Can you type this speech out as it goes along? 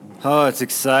Oh, it's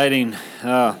exciting.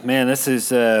 Oh, man, this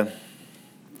is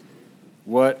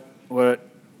what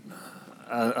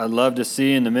I love to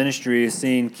see in the ministry is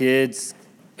seeing kids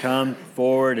come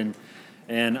forward,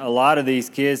 and a lot of these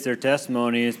kids, their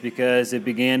testimony is because it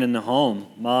began in the home.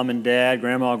 Mom and dad,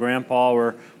 grandma, grandpa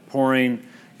were pouring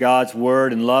God's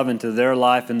word and love into their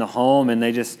life in the home, and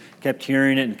they just kept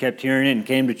hearing it and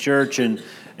came to church and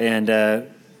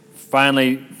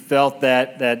finally felt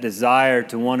that desire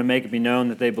to want to make it be known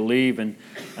that they believe. And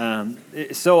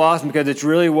it's so awesome because it's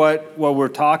really what we're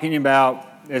talking about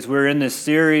as we're in this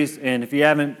series. And if you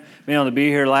haven't been able to be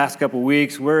here the last couple of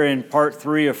weeks, we're in part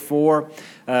 3 of 4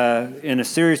 in a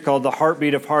series called The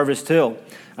Heartbeat of Harvest Hill.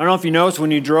 I don't know if you noticed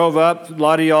when you drove up, a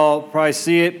lot of y'all probably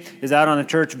see it, is out on the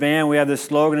church van. We have this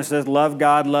slogan that says, love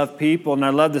God, love people. And I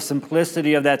love the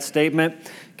simplicity of that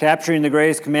statement, capturing the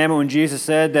greatest commandment when Jesus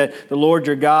said that the Lord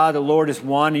your God, the Lord is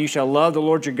one, and you shall love the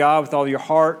Lord your God with all your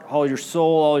heart, all your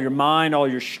soul, all your mind, all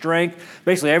your strength,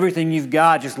 basically everything you've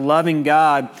got, just loving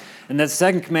God. And that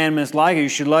second commandment is like it. You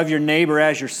should love your neighbor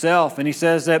as yourself. And he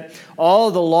says that all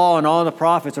of the law and all of the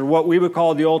prophets, or what we would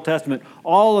call the Old Testament,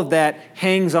 all of that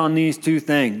hangs on these two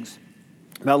things,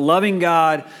 about loving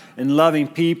God and loving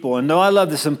people. And though I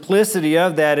love the simplicity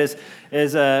of that,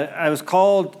 I was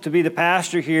called to be the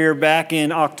pastor here back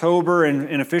in October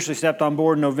and officially stepped on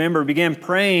board in November. Began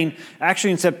praying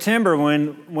actually in September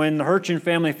when the Hurchin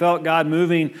family felt God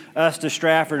moving us to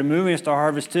Stratford and moving us to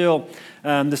Harvest Hill.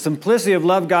 The simplicity of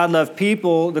love God, love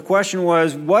people. The question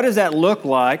was, what does that look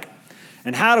like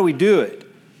and how do we do it?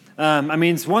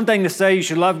 It's one thing to say you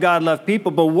should love God, love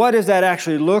people, but what does that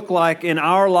actually look like in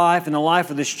our life, in the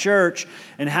life of this church,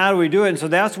 and how do we do it? And so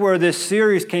that's where this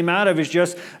series came out of, is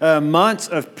just months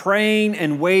of praying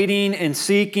and waiting and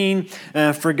seeking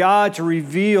for God to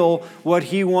reveal what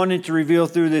He wanted to reveal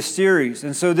through this series.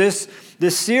 And so this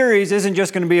series isn't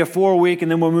just going to be a 4-week and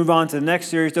then we'll move on to the next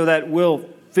series, though that will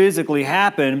physically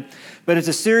happen, but it's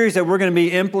a series that we're going to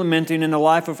be implementing in the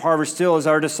life of Harvest Hill as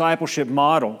our discipleship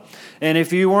model. And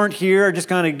if you weren't here, I'll just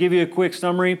kind of give you a quick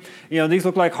summary. These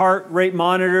look like heart rate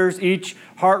monitors. Each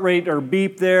heart rate or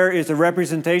beep there is a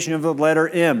representation of the letter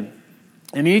M.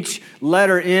 And each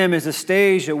letter M is a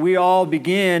stage that we all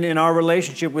begin in our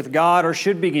relationship with God, or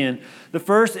should begin. The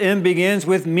first M begins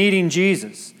with meeting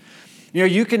Jesus.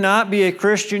 You cannot be a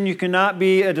Christian, you cannot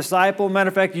be a disciple. Matter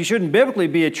of fact, you shouldn't biblically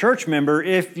be a church member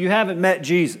if you haven't met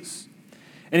Jesus.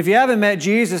 And if you haven't met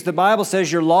Jesus, the Bible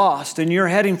says you're lost and you're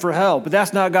heading for hell. But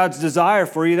that's not God's desire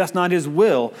for you. That's not His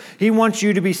will. He wants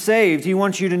you to be saved. He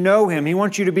wants you to know Him. He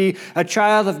wants you to be a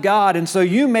child of God. And so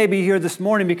you may be here this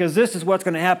morning because this is what's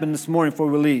going to happen this morning before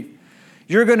we leave.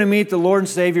 You're going to meet the Lord and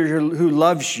Savior who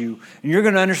loves you. And you're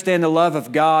going to understand the love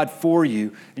of God for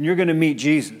you. And you're going to meet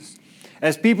Jesus.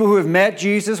 As people who have met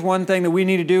Jesus, one thing that we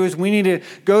need to do is we need to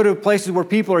go to places where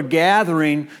people are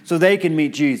gathering so they can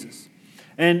meet Jesus.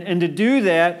 And to do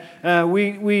that,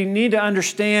 we need to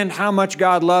understand how much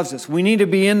God loves us. We need to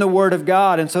be in the Word of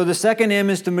God. And so the second M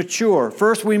is to mature.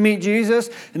 First we meet Jesus,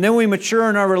 and then we mature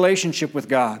in our relationship with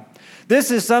God.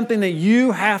 This is something that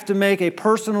you have to make a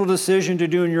personal decision to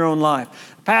do in your own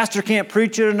life. A pastor can't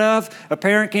preach it enough. A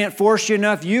parent can't force you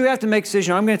enough. You have to make a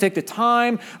decision. I'm going to take the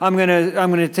time. I'm going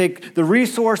to take the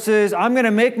resources. I'm going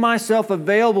to make myself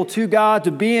available to God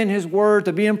to be in His Word,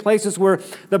 to be in places where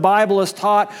the Bible is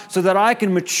taught so that I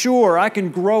can mature, I can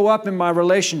grow up in my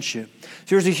relationship.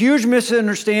 So there's a huge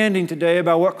misunderstanding today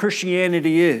about what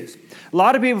Christianity is. A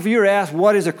lot of people, if you were asked,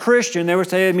 what is a Christian, they would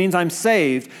say it means I'm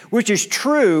saved, which is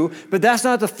true, but that's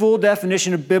not the full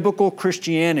definition of biblical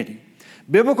Christianity.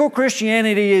 Biblical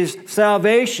Christianity is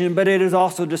salvation, but it is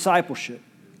also discipleship.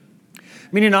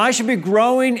 Meaning I should be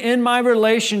growing in my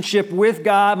relationship with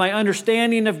God, my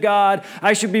understanding of God.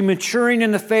 I should be maturing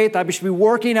in the faith. I should be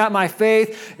working out my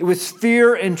faith with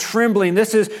fear and trembling.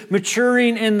 This is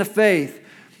maturing in the faith.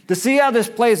 To see how this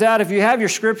plays out, if you have your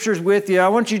scriptures with you, I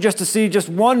want you just to see just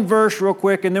one verse real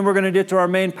quick, and then we're going to get to our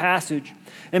main passage.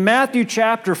 In Matthew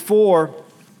chapter 4,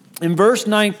 in verse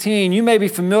 19, you may be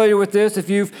familiar with this if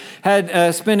you've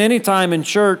had spent any time in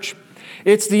church.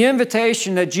 It's the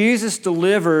invitation that Jesus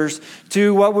delivers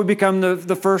to what would become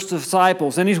the first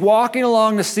disciples. And He's walking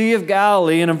along the Sea of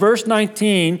Galilee, and in verse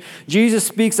 19, Jesus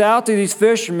speaks out to these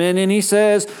fishermen, and He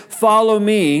says, "Follow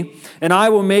me, and I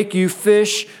will make you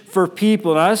fish for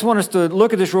people." And I just want us to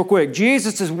look at this real quick.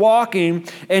 Jesus is walking,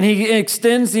 and He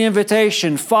extends the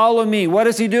invitation, "Follow me." What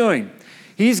is He doing?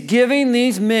 He's giving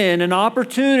these men an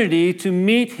opportunity to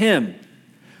meet Him,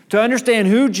 to understand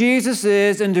who Jesus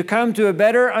is, and to come to a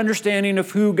better understanding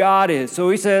of who God is. So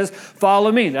He says,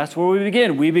 "Follow me." That's where we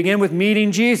begin. We begin with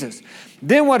meeting Jesus.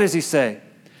 Then what does He say?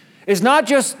 is not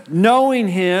just knowing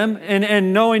him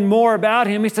and knowing more about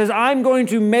him. He says, I'm going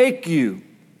to make you.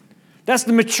 That's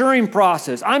the maturing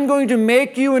process. I'm going to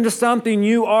make you into something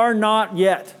you are not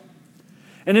yet.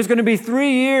 And it's going to be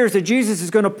 3 years that Jesus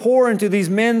is going to pour into these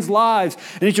men's lives.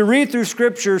 And as you read through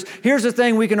scriptures, here's the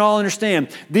thing we can all understand.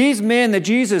 These men that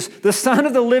Jesus, the Son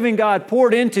of the living God,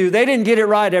 poured into, they didn't get it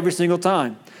right every single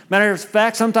time. Matter of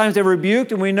fact, sometimes they were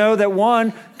rebuked, and we know that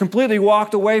one completely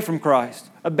walked away from Christ,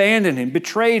 abandoned him,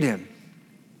 betrayed him.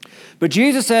 But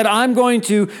Jesus said, I'm going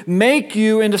to make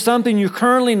you into something you're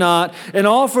currently not, and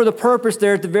all for the purpose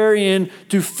there at the very end,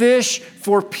 to fish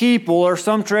for people, or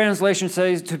some translations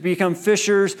say to become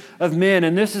fishers of men.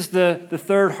 And this is the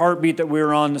third heartbeat that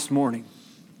we're on this morning.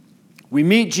 We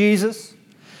meet Jesus.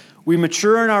 We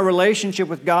mature in our relationship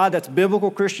with God. That's biblical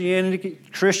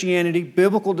Christianity,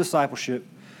 biblical discipleship.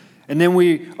 And then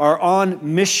we are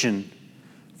on mission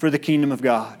for the kingdom of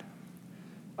God.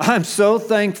 I'm so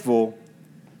thankful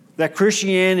that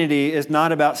Christianity is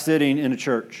not about sitting in a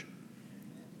church.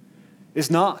 It's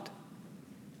not.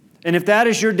 And if that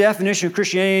is your definition of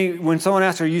Christianity, when someone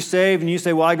asks, are you saved? And you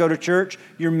say, well, I go to church,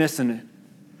 you're missing it.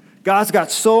 God's got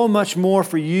so much more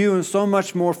for you and so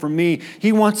much more for me.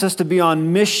 He wants us to be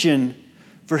on mission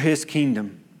for His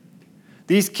kingdom.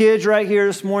 These kids right here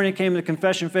this morning came to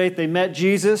Confession Faith. They met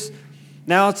Jesus.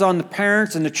 Now it's on the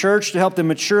parents and the church to help them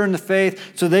mature in the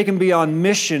faith so they can be on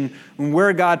mission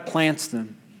where God plants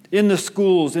them. In the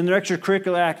schools, in their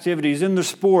extracurricular activities, in their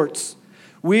sports.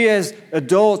 We as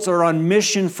adults are on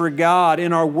mission for God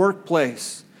in our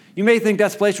workplace. You may think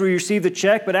that's the place where you receive the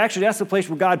check, but actually that's the place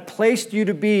where God placed you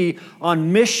to be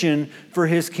on mission for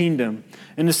His kingdom.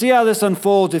 And to see how this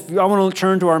unfolds, I want to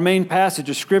turn to our main passage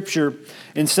of Scripture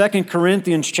in 2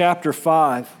 Corinthians chapter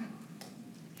 5.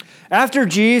 After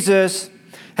Jesus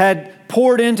had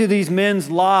poured into these men's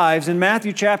lives, in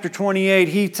Matthew chapter 28,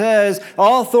 He says,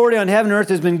 all authority on heaven and earth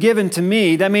has been given to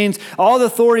me. That means all the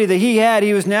authority that He had,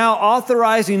 He was now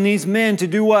authorizing these men to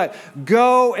do what?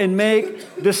 Go and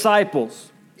make disciples.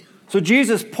 So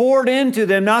Jesus poured into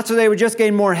them, not so they would just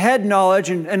gain more head knowledge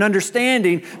and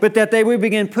understanding, but that they would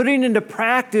begin putting into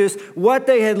practice what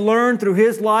they had learned through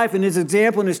His life and His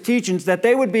example and His teachings, that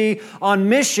they would be on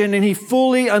mission, and He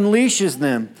fully unleashes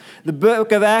them. The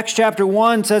book of Acts chapter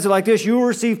 1 says it like this: you will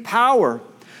receive power.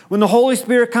 When the Holy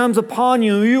Spirit comes upon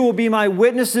you, you will be my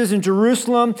witnesses in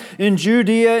Jerusalem, in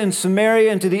Judea, in Samaria,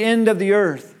 and to the end of the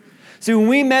earth. See, when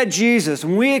we met Jesus,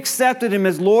 when we accepted Him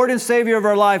as Lord and Savior of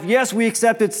our life, yes, we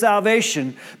accepted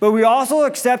salvation, but we also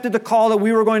accepted the call that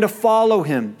we were going to follow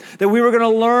Him, that we were going to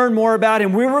learn more about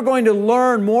Him. We were going to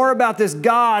learn more about this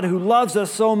God who loves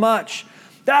us so much.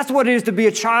 That's what it is to be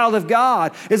a child of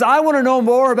God, is I want to know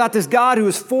more about this God who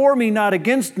is for me, not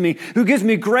against me, who gives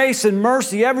me grace and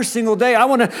mercy every single day. I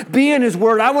want to be in His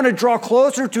Word. I want to draw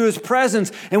closer to His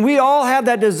presence. And we all have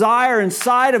that desire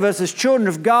inside of us as children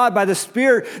of God by the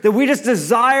Spirit, that we just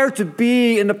desire to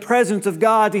be in the presence of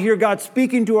God, to hear God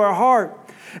speaking to our heart.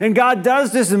 And God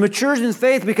does this and matures in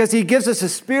faith because He gives us a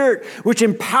Spirit which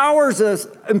empowers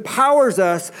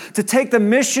us to take the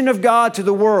mission of God to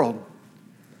the world.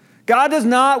 God does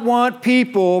not want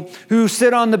people who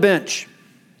sit on the bench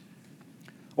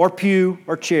or pew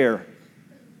or chair.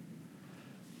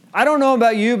 I don't know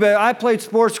about you, but I played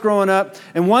sports growing up,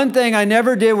 and one thing I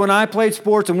never did when I played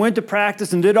sports and went to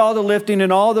practice and did all the lifting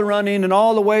and all the running and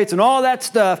all the weights and all that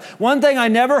stuff, one thing I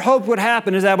never hoped would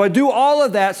happen is that I would do all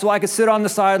of that so I could sit on the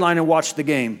sideline and watch the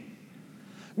game.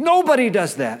 Nobody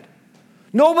does that.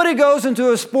 Nobody goes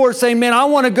into a sport saying, man, I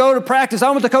want to go to practice. I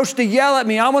want the coach to yell at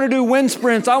me. I want to do wind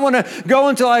sprints. I want to go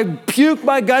until I puke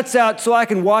my guts out so I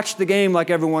can watch the game like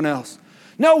everyone else.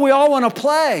 No, we all want to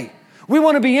play. We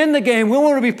want to be in the game. We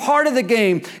want to be part of the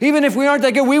game. Even if we aren't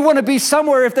that good, we want to be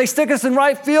somewhere. If they stick us in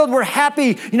right field, we're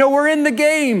happy. We're in the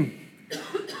game.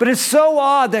 But it's so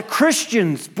odd that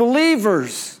Christians,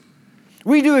 believers,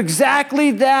 we do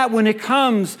exactly that when it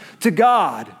comes to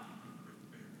God.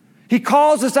 He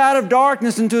calls us out of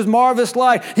darkness into His marvelous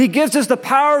light. He gives us the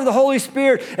power of the Holy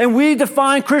Spirit, and we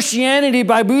define Christianity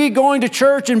by going to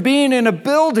church and being in a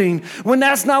building when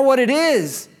that's not what it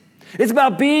is. It's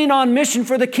about being on mission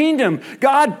for the kingdom.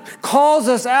 God calls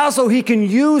us out so He can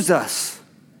use us.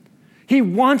 He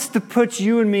wants to put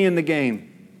you and me in the game.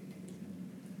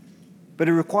 But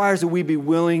it requires that we be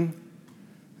willing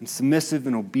and submissive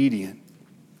and obedient.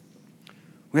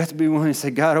 We have to be willing to say,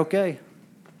 God, okay,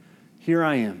 here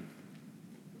I am.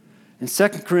 In 2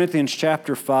 Corinthians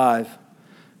chapter 5,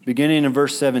 beginning in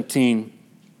verse 17,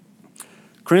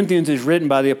 Corinthians is written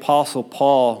by the Apostle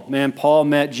Paul. Man, Paul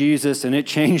met Jesus and it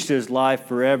changed his life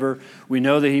forever. We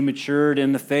know that he matured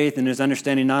in the faith and his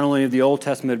understanding not only of the Old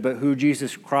Testament, but who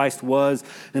Jesus Christ was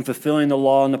and fulfilling the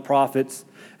law and the prophets.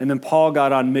 And then Paul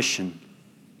got on mission.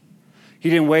 He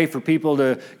didn't wait for people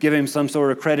to give him some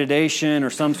sort of accreditation or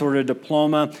some sort of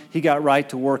diploma. He got right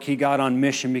to work. He got on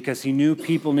mission because he knew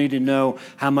people needed to know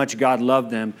how much God loved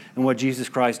them and what Jesus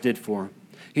Christ did for them.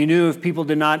 He knew if people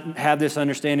did not have this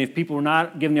understanding, if people were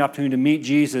not given the opportunity to meet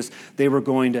Jesus, they were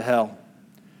going to hell.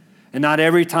 And not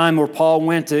every time where Paul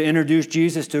went to introduce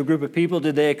Jesus to a group of people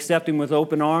did they accept him with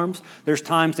open arms. There's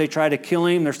times they tried to kill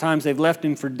him. There's times they've left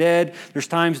him for dead. There's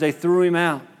times they threw him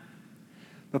out.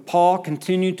 But Paul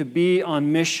continued to be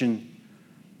on mission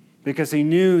because he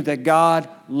knew that God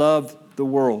loved the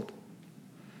world.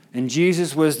 And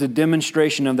Jesus was the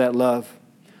demonstration of that love.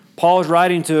 Paul is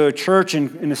writing to a church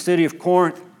in the city of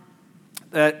Corinth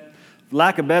that, for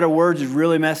lack of better words, is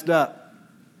really messed up.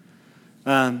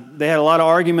 They had a lot of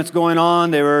arguments going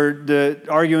on. They were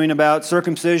arguing about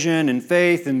circumcision and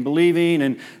faith and believing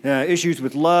and issues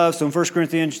with love. So in 1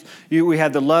 Corinthians, we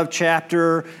had the love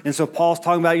chapter. And so Paul's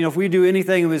talking about, if we do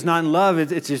anything that is not in love,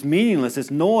 it's just meaningless.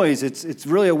 It's noise. It's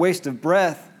really a waste of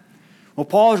breath. Well,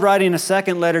 Paul is writing a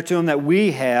second letter to them that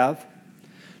we have,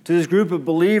 to this group of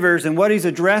believers. And what he's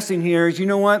addressing here is, you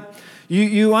know what?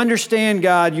 You understand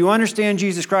God. You understand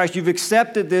Jesus Christ. You've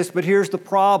accepted this, but here's the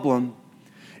problem.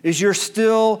 Is you're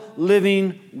still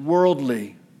living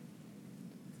worldly.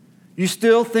 You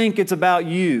still think it's about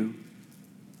you.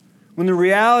 When the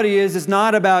reality is it's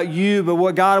not about you, but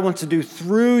what God wants to do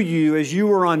through you as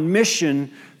you are on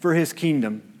mission for His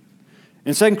kingdom.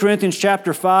 In 2 Corinthians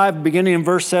chapter 5, beginning in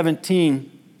verse 17,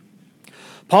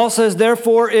 Paul says,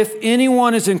 "Therefore, if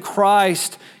anyone is in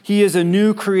Christ, he is a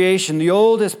new creation. The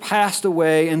old has passed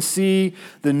away, and see,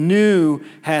 the new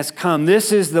has come."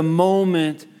 This is the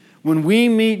moment when we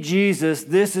meet Jesus.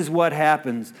 This is what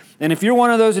happens. And if you're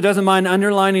one of those who doesn't mind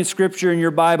underlining Scripture in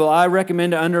your Bible, I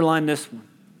recommend to underline this one.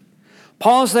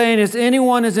 Paul's saying, if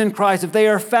anyone is in Christ, if they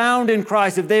are found in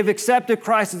Christ, if they've accepted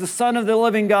Christ as the Son of the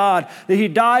living God, that He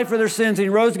died for their sins and He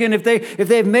rose again, if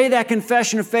they've made that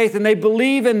confession of faith and they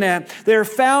believe in that, they're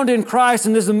found in Christ,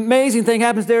 and this amazing thing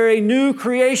happens. They're a new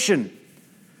creation.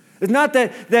 It's not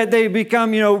that they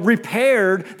become,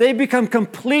 repaired. They become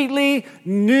completely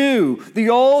new.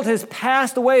 The old has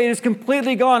passed away. It is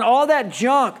completely gone. All that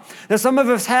junk that some of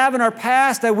us have in our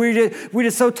past that we're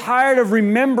just so tired of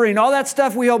remembering, all that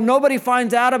stuff we hope nobody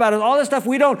finds out about, all that stuff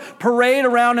we don't parade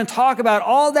around and talk about,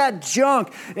 all that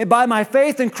junk, by my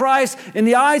faith in Christ, in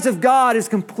the eyes of God, is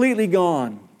completely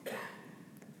gone.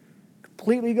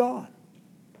 Completely gone.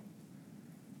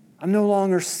 I'm no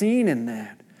longer seen in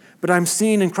that. But I'm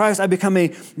seen in Christ. I become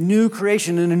a new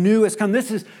creation, and a new has come.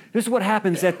 This is what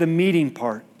happens at the meeting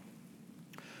part.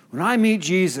 When I meet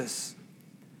Jesus,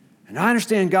 and I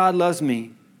understand God loves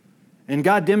me, and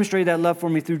God demonstrated that love for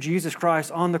me through Jesus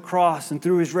Christ on the cross and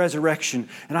through His resurrection,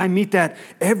 and I meet that,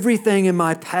 everything in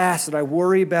my past that I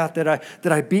worry about, that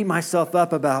I beat myself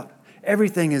up about,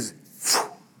 everything is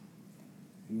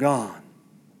gone.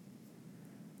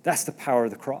 That's the power of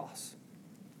the cross.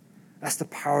 That's the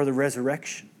power of the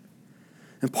resurrection.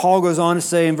 And Paul goes on to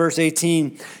say in verse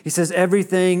 18, he says,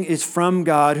 everything is from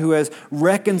God, who has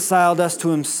reconciled us to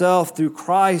Himself through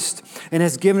Christ and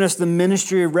has given us the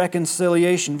ministry of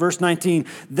reconciliation. Verse 19,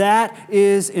 that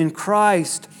is in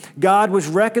Christ. God was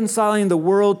reconciling the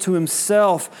world to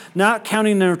Himself, not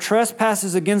counting their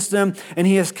trespasses against them, and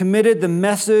He has committed the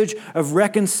message of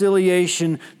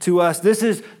reconciliation to us. This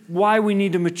is why we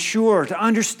need to mature, to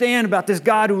understand about this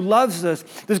God who loves us,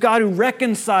 this God who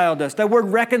reconciled us. That word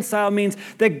reconcile means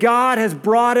that God has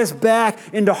brought us back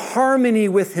into harmony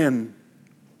with Him.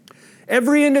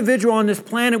 Every individual on this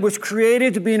planet was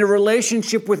created to be in a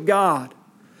relationship with God.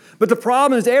 But the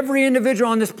problem is every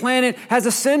individual on this planet has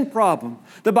a sin problem.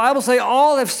 The Bible says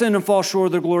all have sinned and fall short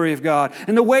of the glory of God.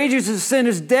 And the wages of sin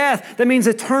is death. That means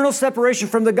eternal separation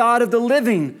from the God of the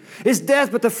living is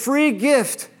death, but the free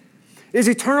gift is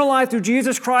eternal life through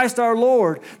Jesus Christ our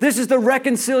Lord. This is the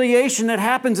reconciliation that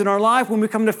happens in our life when we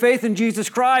come to faith in Jesus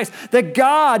Christ. That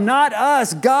God, not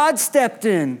us, God stepped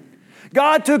in.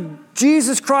 God took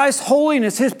Jesus Christ's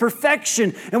holiness, His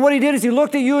perfection, and what He did is He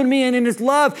looked at you and me, and in His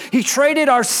love, He traded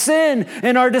our sin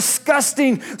and our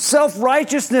disgusting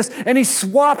self-righteousness, and He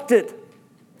swapped it.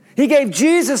 He gave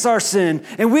Jesus our sin,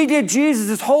 and we did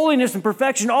Jesus' holiness and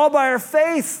perfection all by our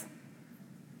faith.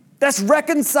 That's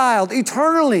reconciled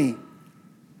eternally.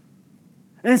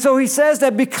 And so He says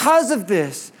that because of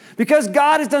this, because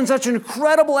God has done such an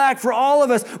incredible act for all of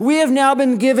us, we have now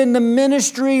been given the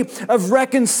ministry of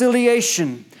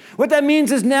reconciliation. What that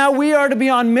means is now we are to be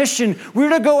on mission. We're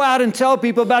to go out and tell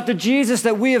people about the Jesus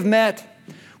that we have met.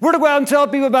 We're to go out and tell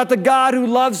people about the God who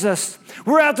loves us.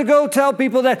 We're out to go tell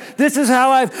people that this is how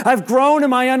I've grown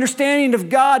in my understanding of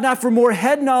God, not for more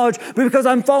head knowledge, but because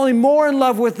I'm falling more in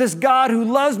love with this God who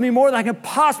loves me more than I can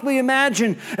possibly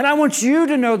imagine. And I want you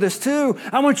to know this too.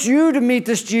 I want you to meet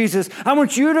this Jesus. I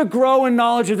want you to grow in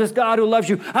knowledge of this God who loves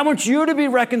you. I want you to be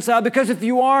reconciled, because if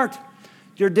you aren't,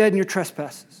 you're dead in your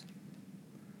trespasses.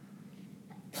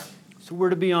 So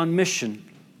we're to be on mission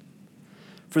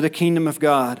for the kingdom of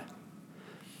God.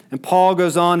 And Paul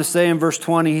goes on to say in verse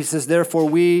 20, he says, therefore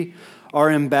we are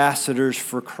ambassadors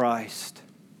for Christ.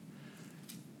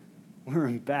 We're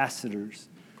ambassadors.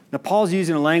 Now, Paul's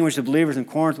using a language the believers in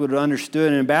Corinth would have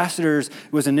understood. An ambassador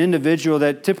was an individual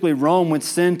that typically Rome would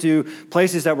send to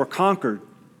places that were conquered.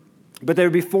 But there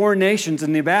would be foreign nations,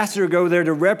 and the ambassador would go there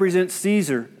to represent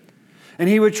Caesar. And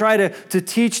he would try to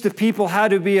teach the people how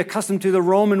to be accustomed to the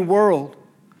Roman world.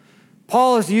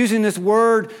 Paul is using this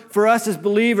word for us as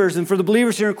believers and for the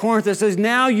believers here in Corinth that says,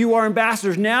 now you are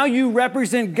ambassadors. Now you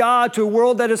represent God to a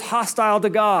world that is hostile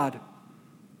to God.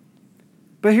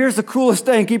 But here's the coolest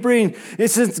thing. Keep reading. It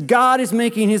says God is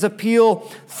making his appeal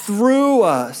through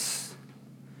us.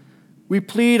 We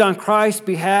plead on Christ's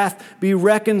behalf, be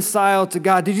reconciled to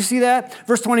God. Did you see that?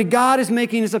 Verse 20, God is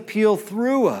making his appeal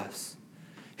through us.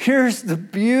 Here's the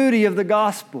beauty of the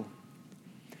gospel.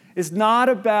 It's not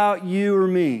about you or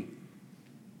me.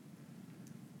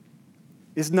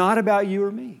 It's not about you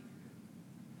or me.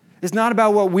 It's not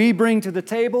about what we bring to the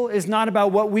table. It's not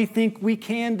about what we think we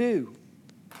can do.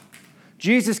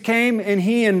 Jesus came and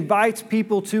he invites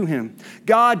people to him.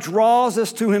 God draws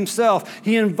us to himself.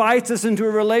 He invites us into a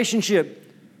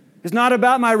relationship. It's not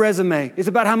about my resume. It's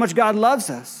about how much God loves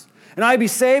us. And I be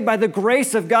saved by the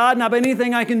grace of God, not by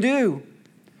anything I can do.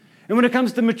 And when it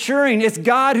comes to maturing, it's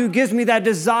God who gives me that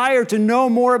desire to know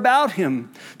more about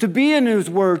him, to be in his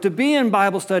word, to be in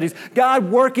Bible studies. God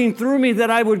working through me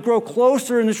that I would grow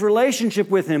closer in this relationship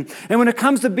with him. And when it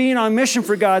comes to being on mission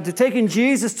for God, to taking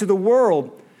Jesus to the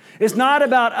world, it's not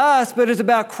about us, but it's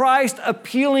about Christ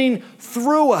appealing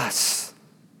through us.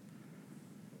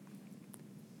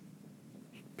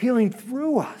 Appealing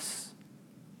through us.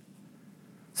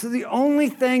 So the only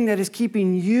thing that is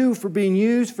keeping you from being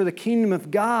used for the kingdom of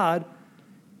God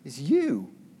is you.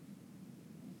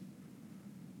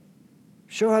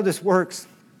 Show how this works.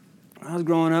 When I was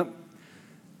growing up,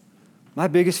 my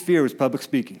biggest fear was public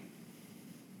speaking.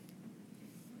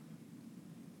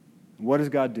 What does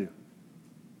God do?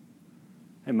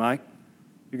 Hey, Mike,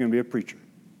 you're going to be a preacher.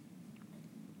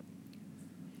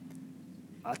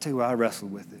 I'll tell you what, I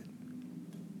wrestled with it.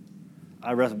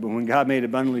 But when God made it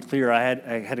abundantly clear, I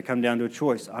had to come down to a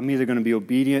choice. I'm either going to be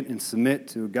obedient and submit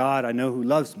to a God I know who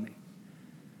loves me,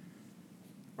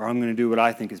 or I'm going to do what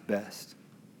I think is best.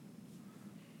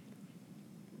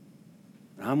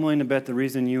 And I'm willing to bet the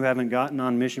reason you haven't gotten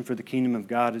on mission for the kingdom of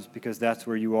God is because that's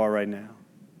where you are right now.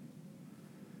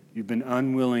 You've been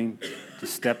unwilling to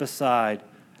step aside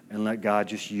and let God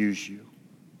just use you.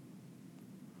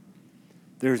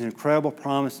 There's an incredible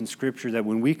promise in Scripture that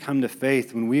when we come to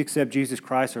faith, when we accept Jesus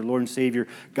Christ, our Lord and Savior,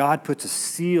 God puts a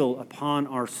seal upon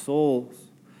our souls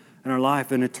and our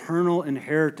life, an eternal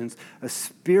inheritance, a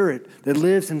spirit that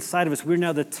lives inside of us. We're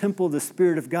now the temple of the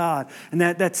Spirit of God. And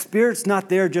that Spirit's not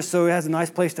there just so it has a nice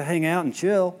place to hang out and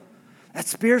chill. That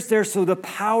Spirit's there so the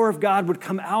power of God would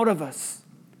come out of us.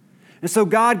 And so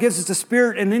God gives us the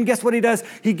Spirit, and then guess what he does?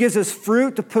 He gives us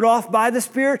fruit to put off by the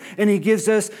Spirit, and he gives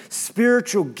us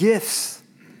spiritual gifts.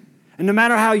 And no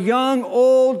matter how young,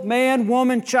 old, man,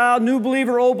 woman, child, new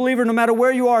believer, old believer, no matter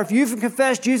where you are, if you've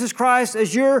confessed Jesus Christ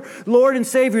as your Lord and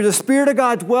Savior, the Spirit of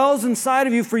God dwells inside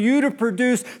of you for you to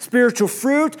produce spiritual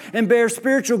fruit and bear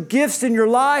spiritual gifts in your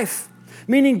life,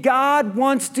 meaning God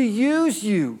wants to use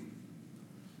you.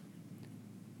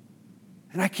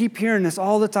 And I keep hearing this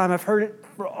all the time. I've heard it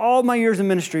for all my years in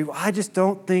ministry. Well, I just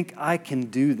don't think I can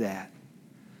do that.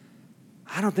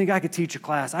 I don't think I could teach a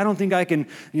class. I don't think I can,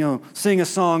 sing a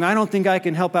song. I don't think I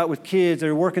can help out with kids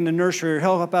or work in the nursery or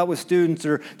help out with students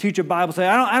or teach a Bible study.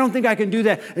 I don't think I can do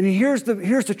that. And here's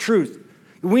the truth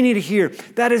that we need to hear.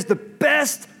 That is the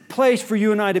best place for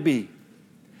you and I to be.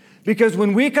 Because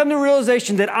when we come to the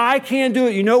realization that I can't do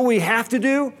it, you know what we have to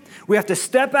do? We have to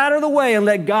step out of the way and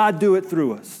let God do it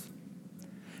through us.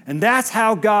 And that's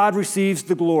how God receives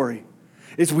the glory.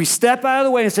 Is we step out of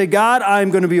the way and say, God,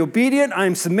 I'm going to be obedient.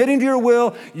 I'm submitting to your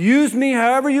will. Use me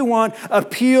however you want.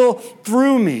 Appeal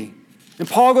through me. And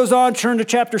Paul goes on, turn to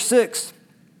chapter 6.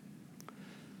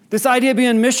 This idea of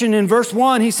being mission in verse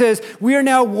 1, he says, we are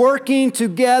now working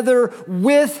together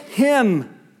with him.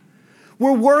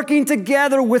 We're working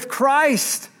together with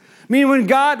Christ. mean,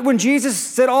 when Jesus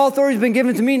said, all authority has been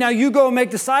given to me, now you go and make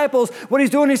disciples, what he's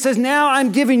doing, he says, now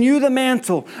I'm giving you the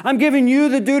mantle. I'm giving you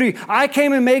the duty. I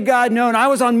came and made God known. I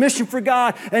was on mission for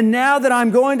God. And now that I'm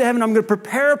going to heaven, I'm going to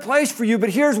prepare a place for you.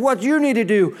 But here's what you need to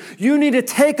do. You need to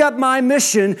take up my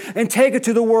mission and take it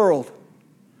to the world.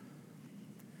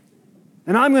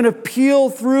 And I'm going to peel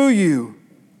through you.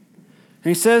 And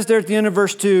he says there at the end of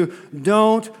verse 2,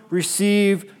 don't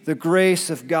receive the grace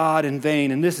of God in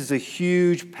vain. And this is a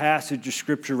huge passage of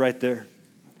Scripture right there.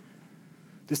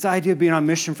 This idea of being on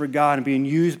mission for God and being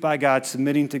used by God,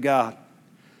 submitting to God.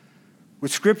 What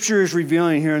Scripture is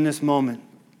revealing here in this moment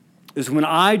is when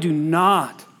I do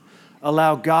not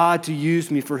allow God to use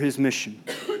me for His mission,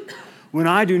 when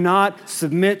I do not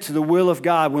submit to the will of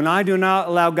God, when I do not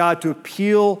allow God to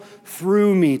appeal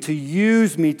through me, to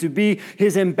use me, to be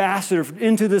His ambassador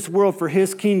into this world for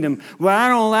His kingdom, when I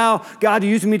don't allow God to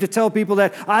use me to tell people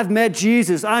that I've met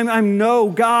Jesus, I know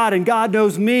God and God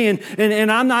knows me, and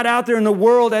I'm not out there in the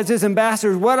world as His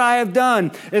ambassador, what I have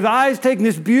done, if I've taken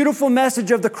this beautiful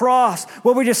message of the cross,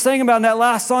 what we just sang about in that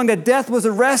last song, that death was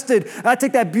arrested, I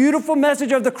take that beautiful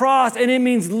message of the cross and it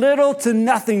means little to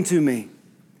nothing to me.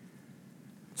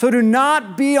 So to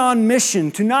not be on mission,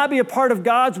 to not be a part of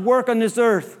God's work on this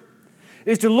earth,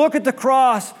 is to look at the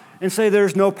cross and say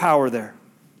there's no power there.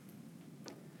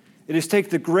 It is take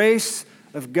the grace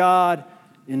of God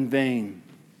in vain.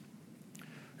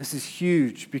 This is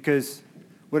huge because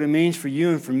what it means for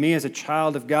you and for me as a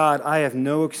child of God, I have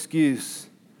no excuse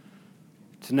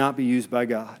to not be used by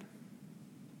God.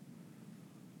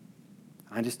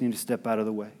 I just need to step out of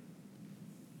the way.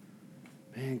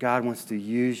 Man, God wants to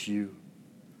use you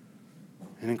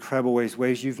in incredible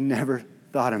ways you've never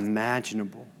thought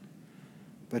imaginable.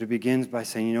 But it begins by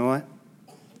saying, you know what?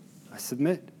 I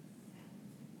submit.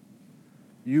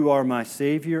 You are my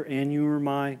Savior and you are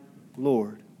my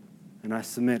Lord. And I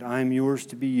submit. I am yours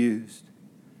to be used.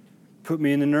 Put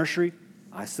me in the nursery.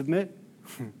 I submit.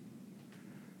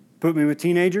 Put me with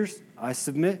teenagers. I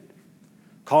submit.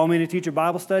 Call me to teach a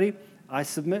Bible study. I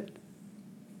submit.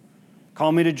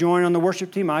 Call me to join on the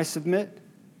worship team. I submit.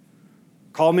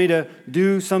 Call me to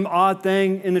do some odd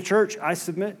thing in the church. I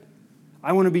submit.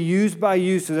 I want to be used by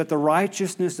you so that the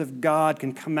righteousness of God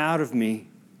can come out of me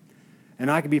and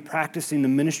I can be practicing the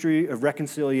ministry of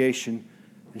reconciliation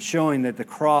and showing that the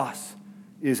cross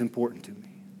is important to me.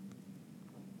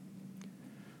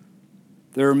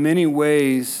 There are many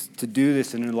ways to do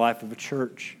this in the life of a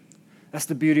church. That's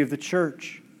the beauty of the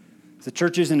church. The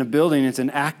church isn't a building, it's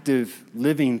an active,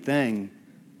 living thing.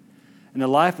 In the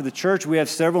life of the church, we have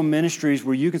several ministries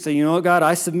where you can say, you know what, God,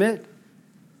 I submit.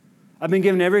 I've been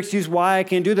given every excuse why I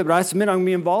can't do that, but I submit I'm going to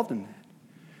be involved in that.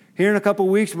 Here in a couple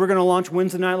of weeks, we're going to launch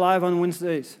Wednesday Night Live on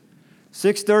Wednesdays.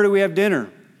 6:30, we have dinner.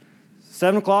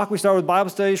 7 o'clock, we start with Bible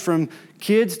studies from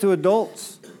kids to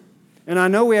adults. And I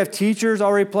know we have teachers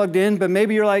already plugged in, but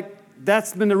maybe you're like,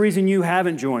 that's been the reason you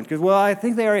haven't joined. Because, well, I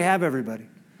think they already have everybody.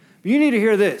 But you need to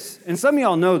hear this, and some of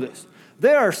y'all know this.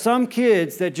 There are some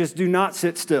kids that just do not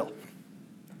sit still.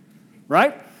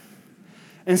 Right?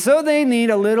 And so they need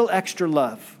a little extra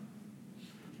love.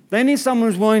 They need someone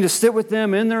who's willing to sit with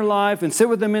them in their life and sit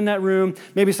with them in that room,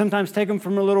 maybe sometimes take them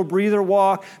from a little breather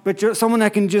walk, but just someone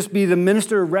that can just be the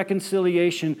minister of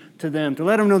reconciliation to them, to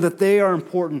let them know that they are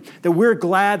important, that we're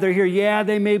glad they're here. Yeah,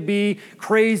 they may be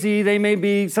crazy, they may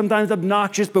be sometimes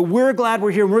obnoxious, but we're glad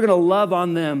we're here and we're going to love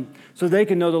on them so they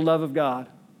can know the love of God.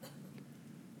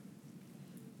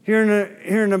 Here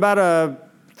in about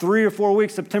 3 or 4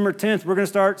 weeks, September 10th, we're going to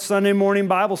start Sunday morning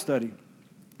Bible study.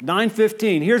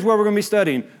 9:15. Here's where we're going to be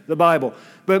studying the Bible.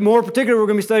 But more particularly, we're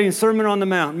going to be studying Sermon on the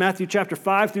Mount, Matthew chapter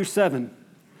 5 through 7.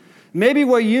 Maybe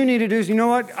what you need to do is, you know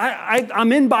what?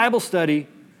 I'm in Bible study,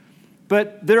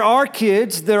 but there are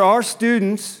kids, there are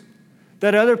students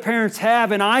that other parents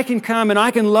have, and I can come and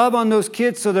I can love on those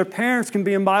kids so their parents can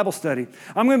be in Bible study.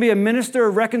 I'm going to be a minister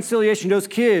of reconciliation to those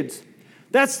kids.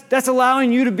 That's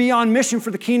allowing you to be on mission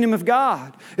for the kingdom of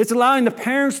God. It's allowing the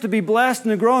parents to be blessed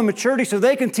and to grow in maturity so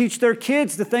they can teach their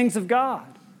kids the things of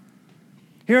God.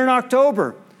 Here in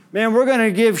October, man, we're going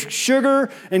to give sugar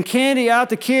and candy out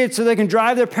to kids so they can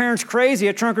drive their parents crazy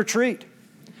at trunk or treat.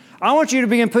 I want you to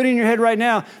begin putting in your head right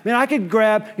now, man, I could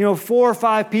grab, 4 or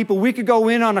 5 people. We could go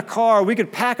in on a car. We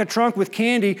could pack a trunk with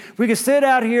candy. We could sit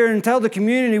out here and tell the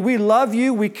community, we love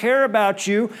you, we care about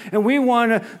you, and we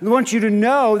want you to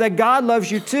know that God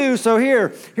loves you too. So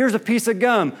here's a piece of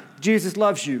gum. Jesus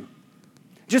loves you.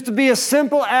 Just to be a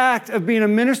simple act of being a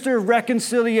minister of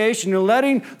reconciliation and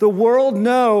letting the world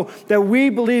know that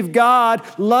we believe God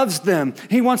loves them.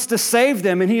 He wants to save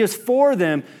them, and He is for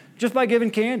them just by giving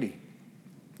candy.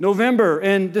 November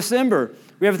and December,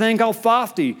 We have a thing called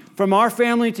FOFTI, From Our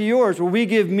Family to Yours, where we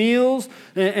give meals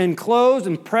and clothes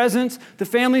and presents to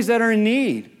families that are in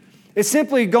need. It's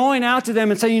simply going out to them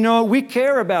and saying, you know what, we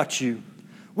care about you.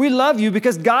 We love you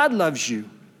because God loves you.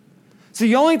 So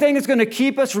the only thing that's going to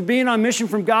keep us from being on mission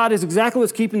from God is exactly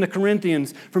what's keeping the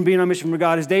Corinthians from being on mission from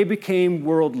God, is they became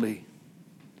worldly.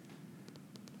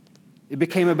 It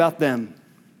became about them.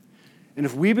 And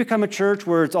if we become a church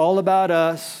where it's all about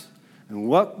us and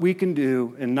what we can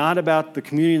do and not about the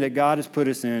community that God has put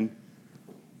us in,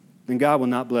 then God will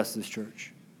not bless this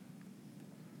church.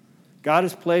 God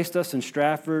has placed us in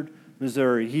Stratford,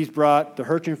 Missouri. He's brought the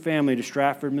Hurchin family to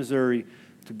Stratford, Missouri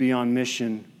to be on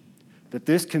mission, that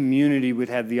this community would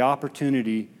have the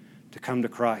opportunity to come to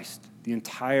Christ, the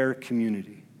entire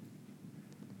community.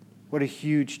 What a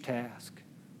huge task.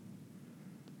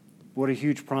 What a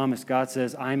huge promise. God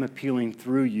says, I'm appealing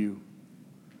through you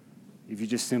if you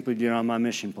just simply get on my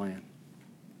mission plan.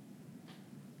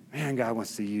 Man, God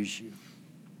wants to use you.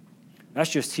 That's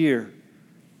just here.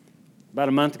 About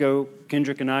a month ago,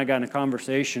 Kendrick and I got in a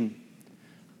conversation.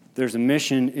 There's a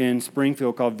mission in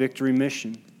Springfield called Victory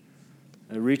Mission.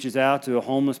 It reaches out to a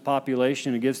homeless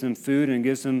population and gives them food and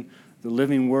gives them the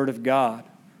living Word of God.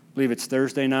 I believe it's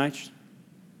Thursday nights.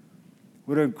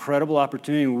 What an incredible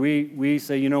opportunity. We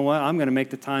say, you know what, I'm going to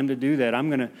make the time to do that. I'm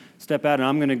going to step out and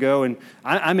I'm going to go, and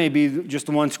I may be just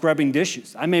the one scrubbing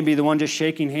dishes. I may be the one just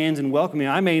shaking hands and welcoming.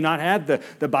 I may not have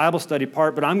the Bible study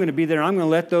part, but I'm going to be there. I'm going to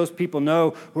let those people know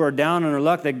who are down on their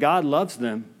luck that God loves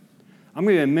them. I'm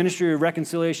going to be a ministry of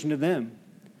reconciliation to them.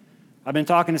 I've been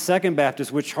talking to Second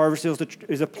Baptist, which Harvest Hill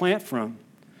is a plant from,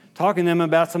 talking to them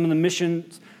about some of the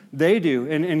missions they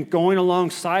do and going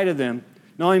alongside of them.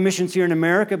 Not only missions here in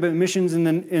America, but missions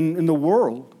in the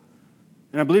world.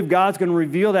 And I believe God's going to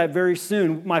reveal that very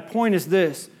soon. My point is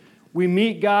this. We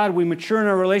meet God, we mature in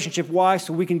our relationship. Why?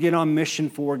 So we can get on mission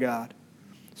for God.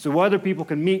 So other people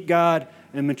can meet God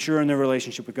and mature in their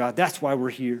relationship with God. That's why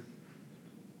we're here.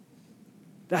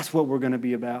 That's what we're going to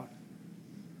be about.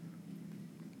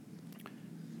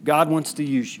 God wants to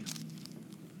use you.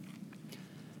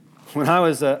 When I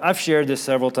was, I've shared this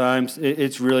several times.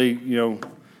 It's really,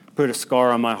 put a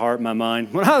scar on my heart and my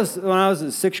mind. When I was in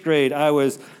sixth grade, I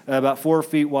was about 4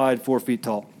 feet wide, 4 feet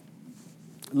tall.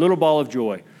 Little ball of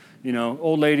joy.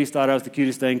 Old ladies thought I was the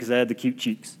cutest thing because I had the cute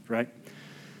cheeks, right?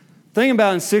 Thing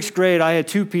about in sixth grade, I had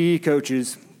 2 PE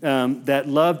coaches that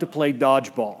loved to play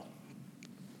dodgeball.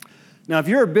 Now, if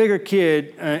you're a bigger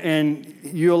kid and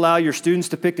you allow your students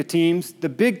to pick the teams, the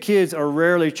big kids are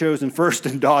rarely chosen first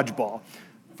in dodgeball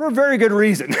for a very good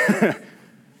reason.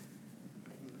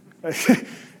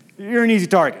 You're an easy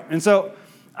target. And so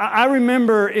I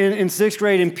remember in sixth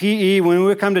grade in PE, when we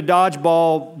would come to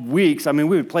dodgeball weeks, we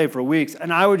would play for weeks,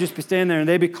 and I would just be standing there, and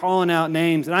they'd be calling out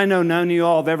names. And I know none of you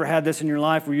all have ever had this in your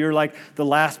life where you're like the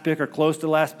last pick or close to the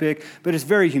last pick, but it's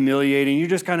very humiliating. You're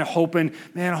just kind of hoping,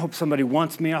 man, I hope somebody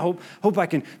wants me. I hope I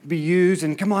can be used,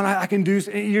 and come on, I can do.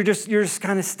 You're just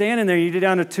kind of standing there. You get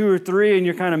down to 2 or 3, and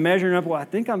you're kind of measuring up, well, I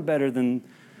think I'm better than,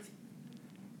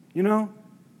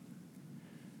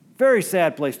 Very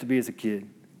sad place to be as a kid.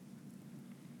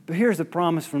 But here's the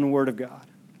promise from the Word of God.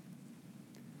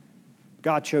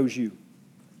 God chose you.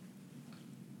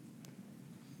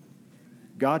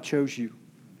 God chose you.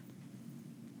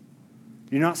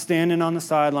 You're not standing on the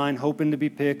sideline hoping to be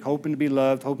picked, hoping to be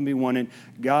loved, hoping to be wanted.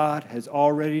 God has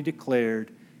already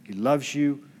declared He loves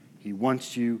you, He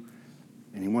wants you,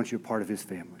 and He wants you a part of His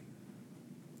family.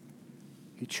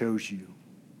 He chose you.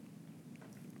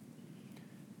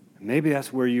 Maybe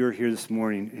that's where you're here this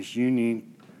morning, is you need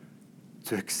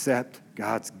to accept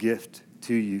God's gift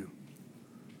to you.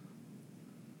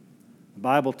 The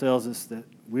Bible tells us that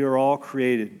we are all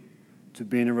created to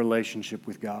be in a relationship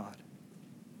with God.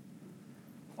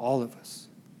 All of us.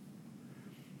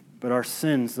 But our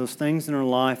sins, those things in our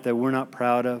life that we're not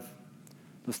proud of,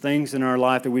 those things in our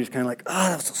life that we just kind of like,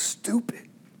 that was so stupid.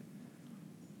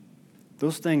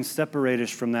 Those things separate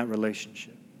us from that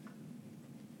relationship.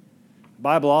 The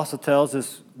Bible also tells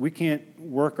us we can't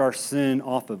work our sin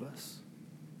off of us.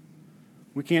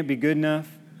 We can't be good enough.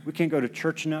 We can't go to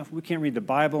church enough. We can't read the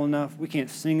Bible enough. We can't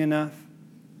sing enough.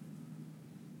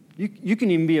 You can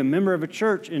even be a member of a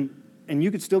church and you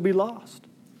could still be lost.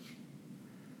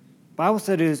 The Bible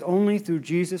said it is only through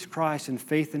Jesus Christ and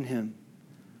faith in Him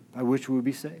by which we will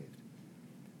be saved.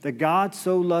 That God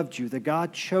so loved you, that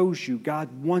God chose you,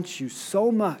 God wants you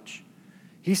so much.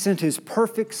 He sent His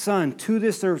perfect Son to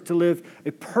this earth to live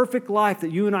a perfect life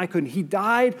that you and I couldn't. He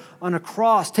died on a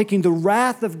cross, taking the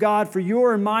wrath of God for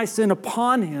your and my sin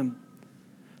upon Him.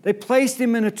 They placed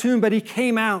Him in a tomb, but He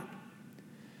came out.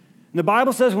 And the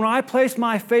Bible says when I place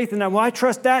my faith in that, when I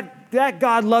trust that that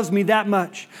God loves me that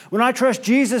much. When I trust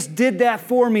Jesus did that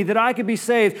for me, that I could be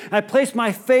saved, I place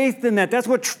my faith in that. That's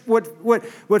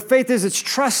what faith is. It's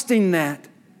trusting that.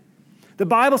 The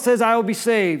Bible says I will be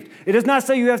saved. It does not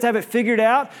say you have to have it figured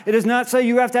out. It does not say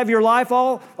you have to have your life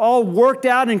all worked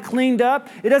out and cleaned up.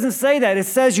 It doesn't say that. It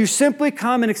says you simply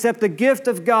come and accept the gift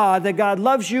of God, that God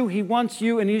loves you, He wants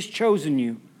you, and He's chosen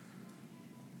you.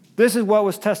 This is what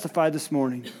was testified this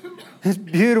morning. This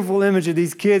beautiful image of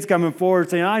these kids coming forward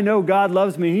saying, I know God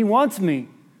loves me. He wants me.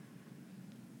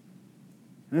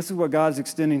 And this is what God's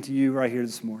extending to you right here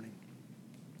this morning.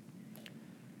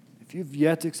 If you've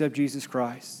yet to accept Jesus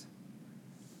Christ,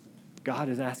 God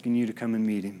is asking you to come and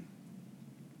meet Him.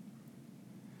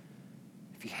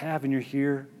 If you have and you're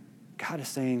here, God is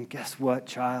saying, guess what,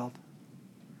 child?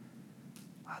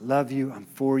 I love you. I'm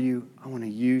for you. I want to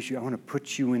use you. I want to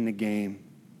put you in the game.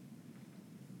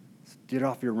 So get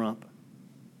off your rump.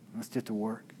 Let's get to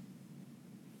work.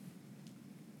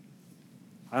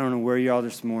 I don't know where you are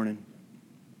this morning,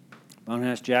 but I'm going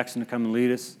to ask Jackson to come and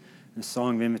lead us in a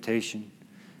song of invitation.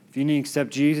 If you need to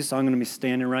accept Jesus, I'm going to be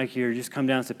standing right here. Just come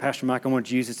down and say, Pastor Mike, I want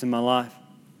Jesus in my life.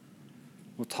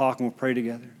 We'll talk and we'll pray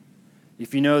together.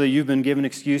 If you know that you've been given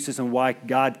excuses on why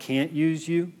God can't use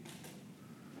you,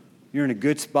 you're in a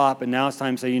good spot, but now it's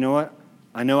time to say, you know what?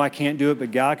 I know I can't do it,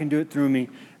 but God can do it through me.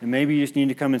 And maybe you just need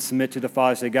to come and submit to the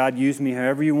Father. Say, God, use me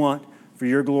however you want for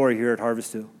your glory here at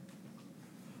Harvest Hill.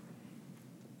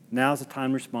 Now's the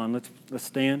time to respond. Let's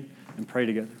stand and pray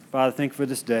together. Father, thank you for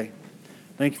this day.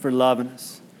 Thank you for loving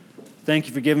us. Thank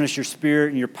you for giving us your Spirit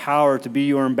and your power to be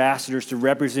your ambassadors, to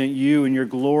represent you and your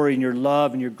glory and your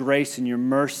love and your grace and your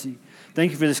mercy.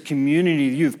 Thank you for this community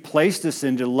you've placed us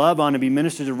in to love on and be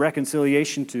ministers of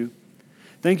reconciliation to.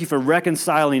 Thank you for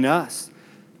reconciling us.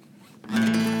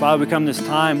 Father, we come this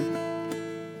time,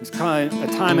 a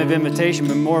time of invitation,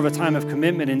 but more of a time of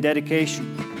commitment and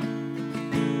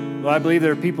dedication. Lord, I believe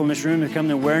there are people in this room that come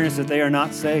to awareness that they are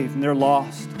not saved and they're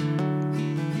lost.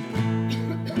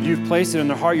 You've placed it in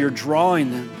their heart. You're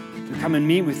drawing them to come and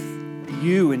meet with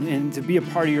you and to be a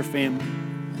part of your family.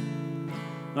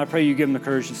 And I pray you give them the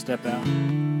courage to step out,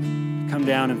 come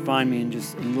down and find me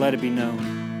and let it be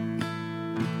known.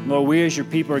 Lord, we as your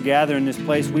people are gathered in this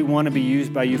place. We want to be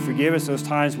used by you. Forgive us those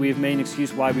times we have made an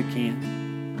excuse why we can't.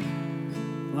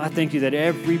 Lord, I thank you that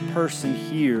every person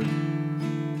here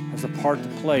has a part to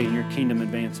play in your kingdom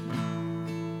advancement.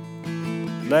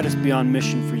 Let us be on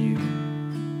mission for you.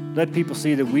 Let people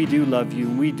see that we do love you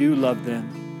and we do love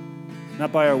them,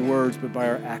 not by our words, but by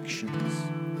our actions.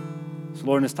 So,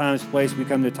 Lord, in this time, this place, we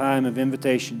come to a time of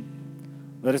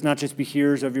invitation. Let us not just be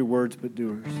hearers of your words, but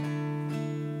doers.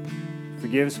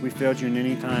 Forgive us if we failed you in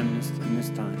any time in this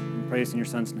time. We pray this in your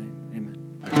Son's name.